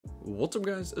What's up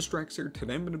guys, Estractz here.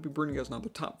 Today I'm going to be bringing you guys another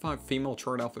top 5 female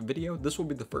Tryhard outfit video. This will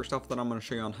be the first outfit that I'm going to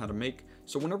show you on how to make.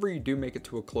 So whenever you do make it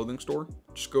to a clothing store,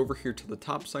 just go over here to the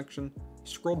top section,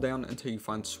 scroll down until you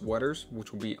find sweaters,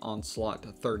 which will be on slot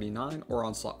 39 or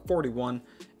on slot 41.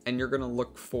 And you're going to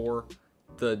look for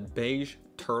the beige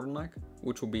turtleneck,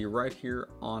 which will be right here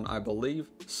on, I believe,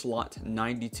 slot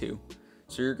 92.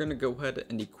 So you're going to go ahead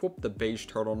and equip the beige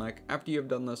turtleneck. After you have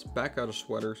done this, back out of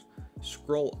sweaters,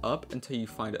 scroll up until you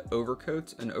find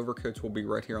overcoats, and overcoats will be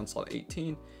right here on slot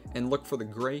 18, and look for the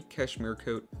gray cashmere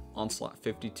coat on slot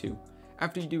 52.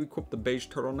 After you do equip the beige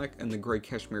turtleneck and the gray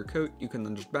cashmere coat, you can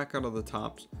then just back out of the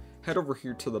tops, head over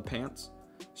here to the pants,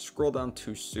 scroll down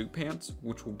to suit pants,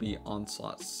 which will be on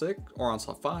slot 6 or on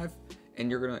slot 5,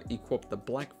 and you're going to equip the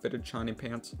black fitted shiny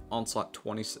pants on slot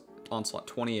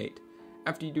 28.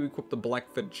 After you do equip the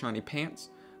black fitted shiny pants,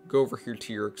 go over here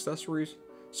to your accessories,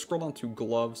 scroll down to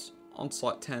gloves on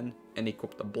slot 10, and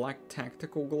equip the black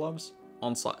tactical gloves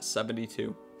on slot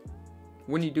 72.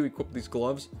 When you do equip these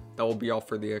gloves, that will be all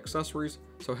for the accessories.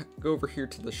 So go over here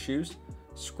to the shoes,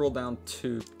 scroll down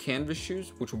to canvas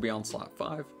shoes, which will be on slot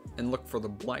 5, and look for the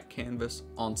black canvas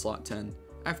on slot 10.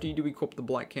 After you do equip the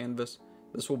black canvas,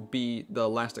 this will be the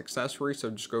last accessory, so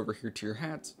just go over here to your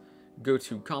hats, go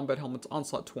to combat helmets on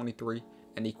slot 23,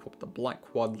 and equip the black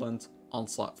quad lens on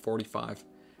slot 45.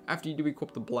 After you do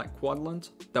equip the black quad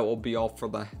lens, that will be all for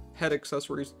the head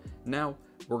accessories. Now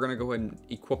we're going to go ahead and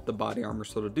equip the body armor.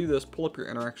 So to do this, pull up your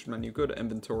interaction menu, go to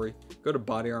inventory, go to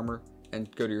body armor,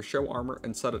 and go to your show armor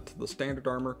and set it to the standard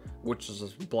armor, which is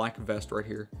this black vest right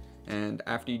here. And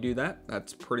after you do that,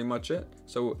 that's pretty much it.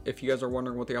 So if you guys are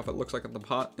wondering what the outfit looks like in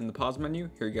the pause menu,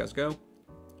 here you guys go.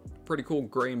 Pretty cool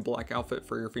gray and black outfit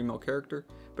for your female character.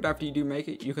 But after you do make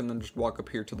it, you can then just walk up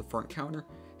here to the front counter,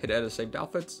 hit edit saved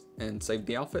outfits, and save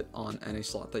the outfit on any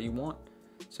slot that you want.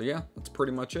 So yeah, that's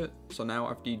pretty much it. So now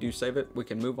after you do save it, we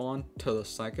can move on to the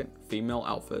second female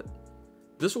outfit.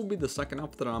 This will be the second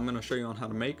outfit that I'm going to show you on how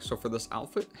to make. So for this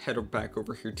outfit, head back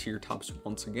over here to your tops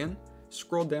once again,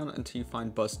 scroll down until you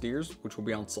find bustiers, which will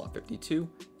be on slot 52,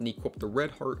 and equip the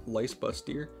red heart lace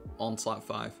bustier on slot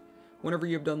 5. Whenever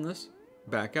you've done this,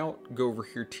 back out, go over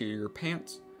here to your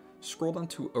pants, scroll down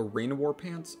to Arena War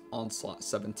pants on slot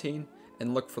 17,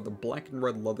 and look for the black and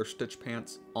red leather stitch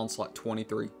pants on slot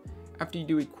 23. After you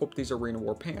do equip these Arena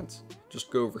War pants, just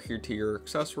go over here to your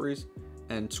accessories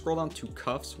and scroll down to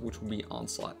cuffs, which will be on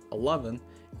slot 11,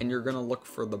 and you're going to look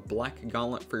for the black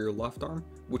gauntlet for your left arm,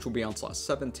 which will be on slot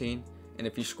 17, and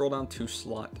if you scroll down to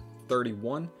slot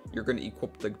 31, you're going to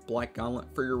equip the black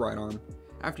gauntlet for your right arm.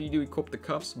 After you do equip the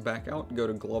cuffs, back out, go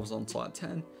to gloves on slot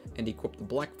 10, and equip the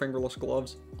black fingerless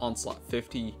gloves on slot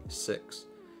 56.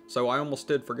 So I almost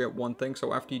did forget one thing.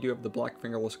 So after you do have the black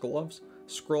fingerless gloves,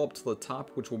 scroll up to the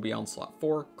top, which will be on slot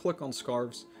 4, click on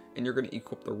scarves, and you're going to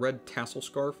equip the red tassel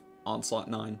scarf on slot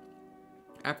 9.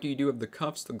 After you do have the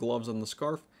cuffs, the gloves, and the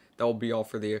scarf, that will be all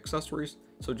for the accessories.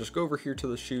 So just go over here to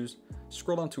the shoes,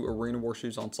 scroll down to Arena War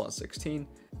shoes on slot 16,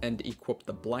 and equip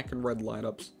the black and red light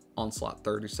ups on slot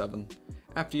 37.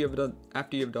 After you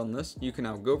have done this, you can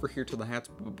now go over here to the hats.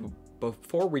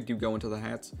 Before we do go into the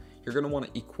hats, you're going to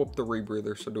want to equip the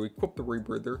rebreather. So to equip the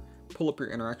rebreather, pull up your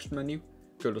interaction menu,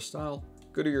 go to style,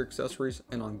 go to your accessories,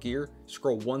 and on gear,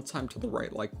 scroll one time to the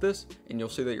right like this, and you'll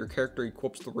see that your character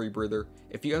equips the rebreather.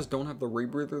 If you guys don't have the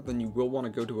rebreather, then you will want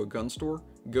to go to a gun store,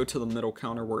 go to the middle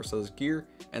counter where it says gear,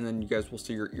 and then you guys will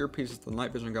see your earpieces, the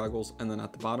night vision goggles, and then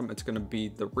at the bottom it's going to be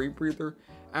the rebreather.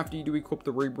 After you do equip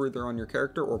the rebreather on your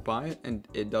character or buy it, and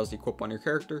it does equip on your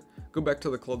character, go back to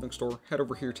the clothing store, head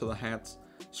over here to the hats,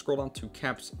 scroll down to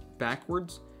caps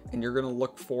backwards, and you're going to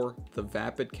look for the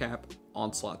vapid cap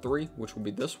on slot 3, which will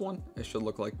be this one. It should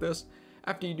look like this.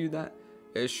 After you do that,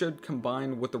 it should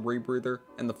combine with the rebreather,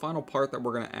 and the final part that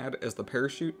we're going to add is the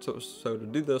parachute. So to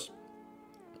do this,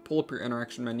 pull up your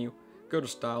interaction menu, go to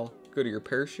style, go to your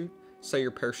parachute, set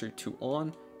your parachute to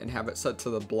on, and have it set to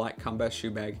the black combat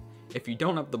shoe bag. If you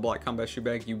don't have the black combat shoe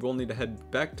bag, you will need to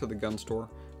head back to the gun store,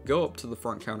 go up to the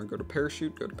front counter, go to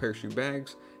parachute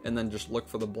bags, and then just look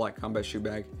for the black combat shoe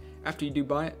bag. After you do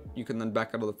buy it, you can then back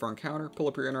out of the front counter, pull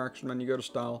up your interaction menu, go to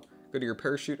style, go to your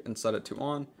parachute, and set it to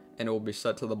on, and it will be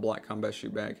set to the black combat shoe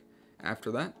bag. After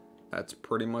that, that's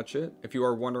pretty much it. If you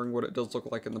are wondering what it does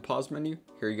look like in the pause menu,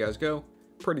 here you guys go.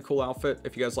 Pretty cool outfit.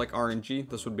 If you guys like RNG,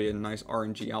 this would be a nice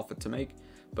RNG outfit to make.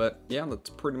 But yeah, that's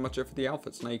pretty much it for the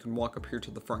outfits. Now you can walk up here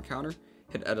to the front counter,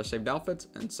 hit edit saved outfits,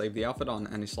 and save the outfit on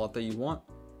any slot that you want.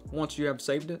 Once you have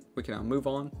saved it, we can now move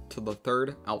on to the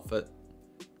third outfit.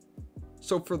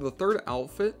 So for the third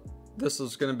outfit, this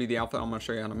is going to be the outfit I'm going to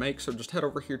show you how to make. So just head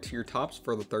over here to your tops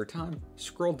for the third time,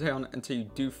 scroll down until you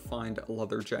do find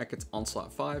leather jackets on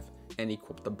slot 5, and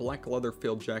equip the black leather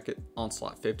field jacket on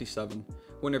slot 57.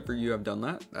 Whenever you have done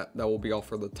that will be all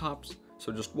for the tops.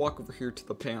 So just walk over here to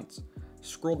the pants,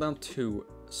 scroll down to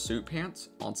suit pants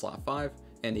on slot 5,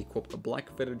 and equip the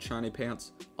black fitted shiny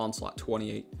pants on slot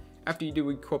 28. After you do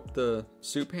equip the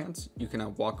suit pants, you can now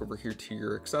walk over here to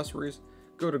your accessories,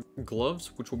 go to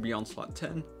gloves, which will be on slot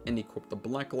 10, and equip the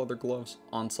black leather gloves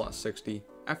on slot 60.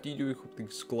 After you do equip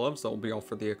these gloves, that will be all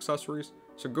for the accessories.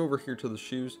 So go over here to the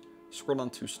shoes, scroll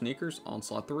down to sneakers on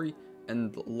slot 3,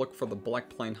 and look for the black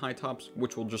plain high tops,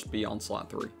 which will just be on slot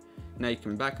 3. Now you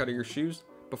can back out of your shoes.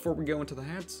 Before we go into the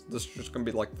hats, this is just going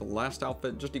to be like the last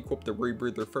outfit. Just equip the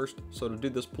rebreather first. So to do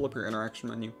this, pull up your interaction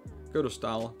menu, go to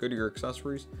style, go to your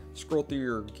accessories, scroll through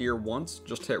your gear once,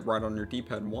 just hit right on your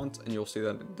D-pad once, and you'll see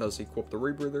that it does equip the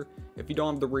rebreather. If you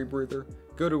don't have the rebreather,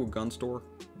 go to a gun store,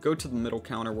 go to the middle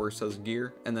counter where it says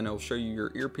gear, and then it'll show you your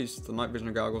earpieces, the night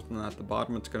vision goggles, and then at the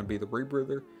bottom it's going to be the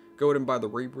rebreather. Go ahead and buy the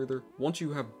rebreather. Once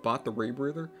you have bought the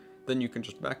rebreather, then you can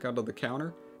just back out of the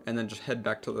counter and then just head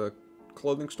back to the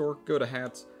clothing store, go to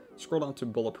hats, scroll down to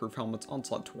bulletproof helmets on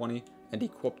slot 20, and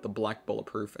equip the black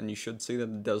bulletproof, and you should see that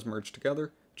it does merge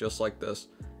together just like this.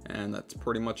 And that's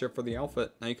pretty much it for the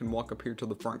outfit. Now you can walk up here to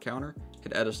the front counter,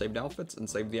 hit edit saved outfits, and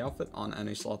save the outfit on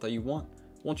any slot that you want.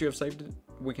 Once you have saved it,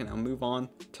 we can now move on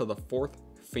to the fourth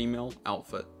female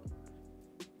outfit.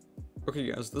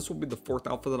 Okay guys, this will be the fourth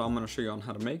outfit that I'm going to show you on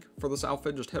how to make. For this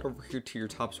outfit, just head over here to your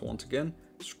tops once again,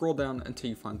 scroll down until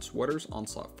you find sweaters on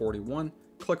slot 41,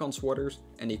 click on sweaters,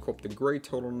 and equip the gray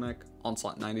turtleneck on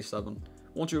slot 97.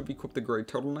 Once you have equipped the gray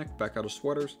turtleneck, back out of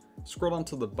sweaters, scroll down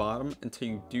to the bottom until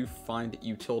you do find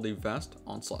utility vest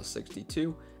on slot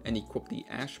 62, and equip the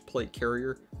ash plate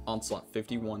carrier on slot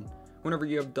 51. Whenever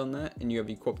you have done that and you have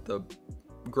equipped the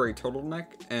gray turtleneck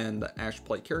and the ash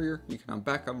plate carrier, you can now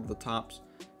back out of the tops,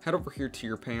 head over here to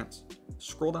your pants,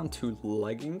 scroll down to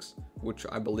leggings, which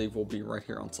I believe will be right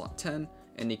here on slot 10,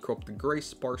 and equip the gray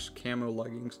sparse camo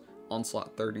leggings on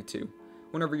slot 32.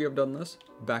 Whenever you have done this,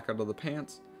 back out of the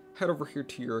pants, head over here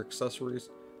to your accessories,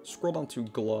 scroll down to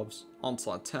gloves on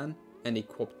slot 10, and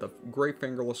equip the gray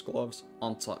fingerless gloves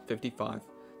on slot 55.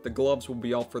 The gloves will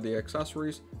be all for the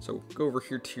accessories, so go over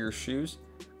here to your shoes,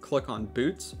 click on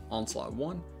boots on slot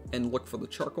 1, and look for the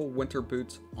charcoal winter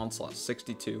boots on slot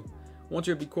 62. Once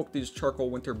you have equipped these charcoal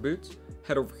winter boots,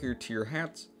 head over here to your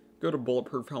hats, go to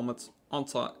bulletproof helmets on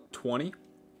slot 20,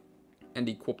 and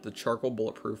equip the charcoal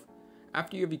bulletproof.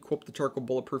 After you have equipped the charcoal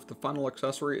bulletproof, the final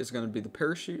accessory is going to be the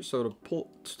parachute. So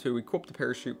to equip the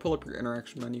parachute, pull up your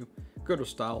interaction menu, go to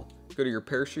style, go to your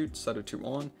parachute, set it to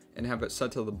on, and have it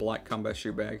set to the black combat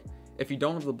shoe bag. If you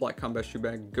don't have the black combat shoe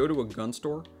bag, go to a gun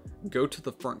store, go to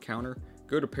the front counter,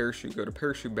 go to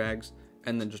parachute bags,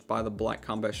 and then just buy the black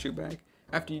combat shoe bag.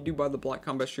 After you do buy the black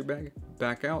combat shoe bag,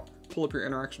 back out, pull up your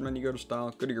interaction menu, go to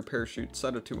style, go to your parachute,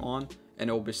 set it to on, and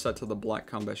it will be set to the black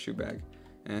combat shoe bag.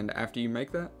 And after you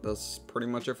make that, that's pretty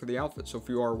much it for the outfit. So if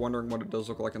you are wondering what it does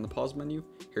look like in the pause menu,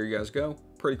 here you guys go.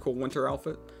 Pretty cool winter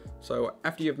outfit. So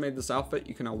after you have made this outfit,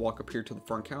 you can now walk up here to the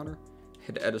front counter,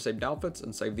 hit edit saved outfits,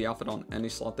 and save the outfit on any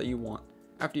slot that you want.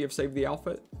 After you have saved the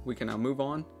outfit, we can now move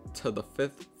on to the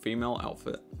fifth female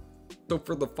outfit. So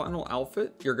for the final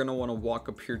outfit, you're going to want to walk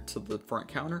up here to the front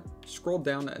counter, scroll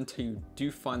down until you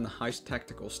do find the Heist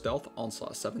Tactical Stealth on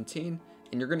slot 17,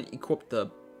 and you're going to equip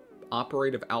the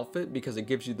operative outfit because it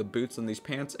gives you the boots and these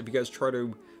pants. If you guys try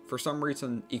to, for some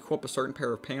reason, equip a certain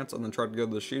pair of pants and then try to go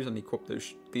to the shoes and equip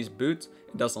these boots,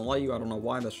 it doesn't let you. I don't know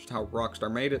why, that's just how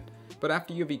Rockstar made it. But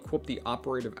after you've equipped the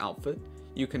operative outfit,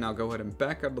 you can now go ahead and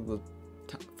back out of the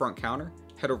front counter,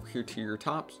 head over here to your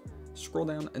tops, scroll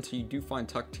down until you do find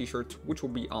tuck t-shirts, which will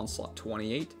be on slot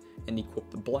 28, and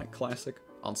equip the black classic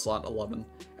on slot 11.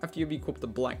 After you've equipped the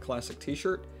black classic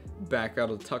t-shirt, back out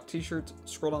of the tuck t-shirts,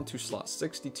 scroll down to slot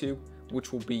 62,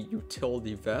 which will be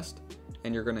utility vest,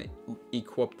 and you're going to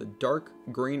equip the dark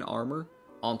green armor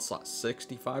on slot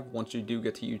 65 once you do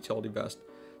get to utility vest.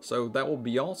 So that will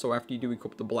be all. So after you do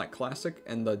equip the black classic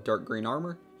and the dark green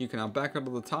armor, you can now back out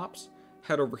of the tops,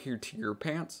 head over here to your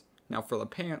pants. Now for the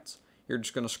pants, you're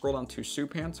just going to scroll down to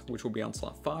suit pants, which will be on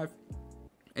slot 5,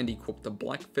 and equip the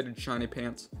black fitted shiny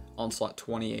pants on slot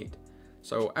 28.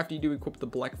 So after you do equip the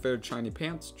black fitted shiny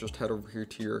pants, just head over here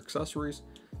to your accessories,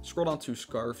 scroll down to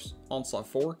scarves on slot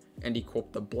 4, and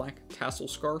equip the black tassel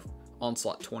scarf on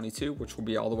slot 22, which will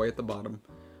be all the way at the bottom.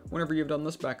 Whenever you've done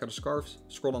this, back out of scarves,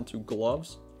 scroll down to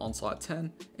gloves on slot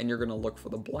 10, and you're going to look for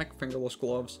the black fingerless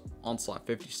gloves on slot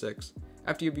 56.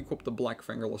 After you've equipped the black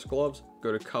fingerless gloves,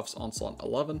 go to cuffs on slot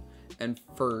 11, and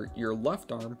for your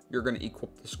left arm, you're going to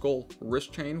equip the skull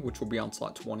wrist chain, which will be on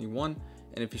slot 21,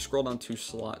 and if you scroll down to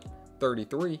slot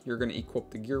 33, you're going to equip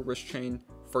the gear wrist chain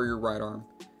for your right arm.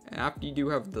 After you do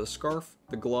have the scarf,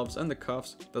 the gloves, and the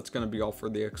cuffs, that's going to be all for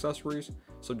the accessories.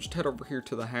 So just head over here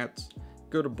to the hats,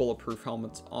 go to bulletproof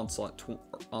helmets on slot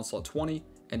 20,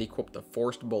 and equip the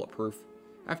forced bulletproof.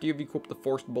 After you've equipped the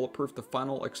forced bulletproof, the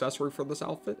final accessory for this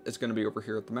outfit is going to be over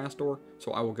here at the mask door,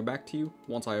 so I will get back to you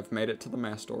once I have made it to the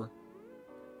mask door.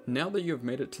 Now that you have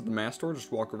made it to the mask door,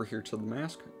 just walk over here to the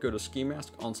mask, go to ski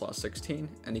mask on slot 16,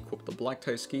 and equip the black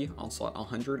tie ski on slot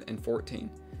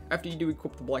 114. After you do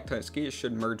equip the black tie ski, it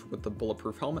should merge with the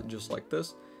bulletproof helmet just like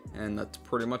this, and that's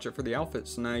pretty much it for the outfit.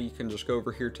 So now you can just go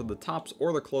over here to the tops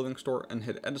or the clothing store and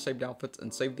hit edit saved outfits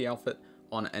and save the outfit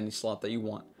on any slot that you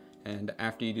want. And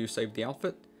after you do save the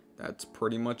outfit, that's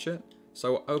pretty much it.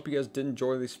 So I hope you guys did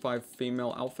enjoy these 5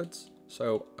 female outfits.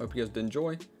 So I hope you guys did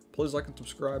enjoy. Please like and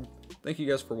subscribe. Thank you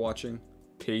guys for watching.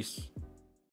 Peace.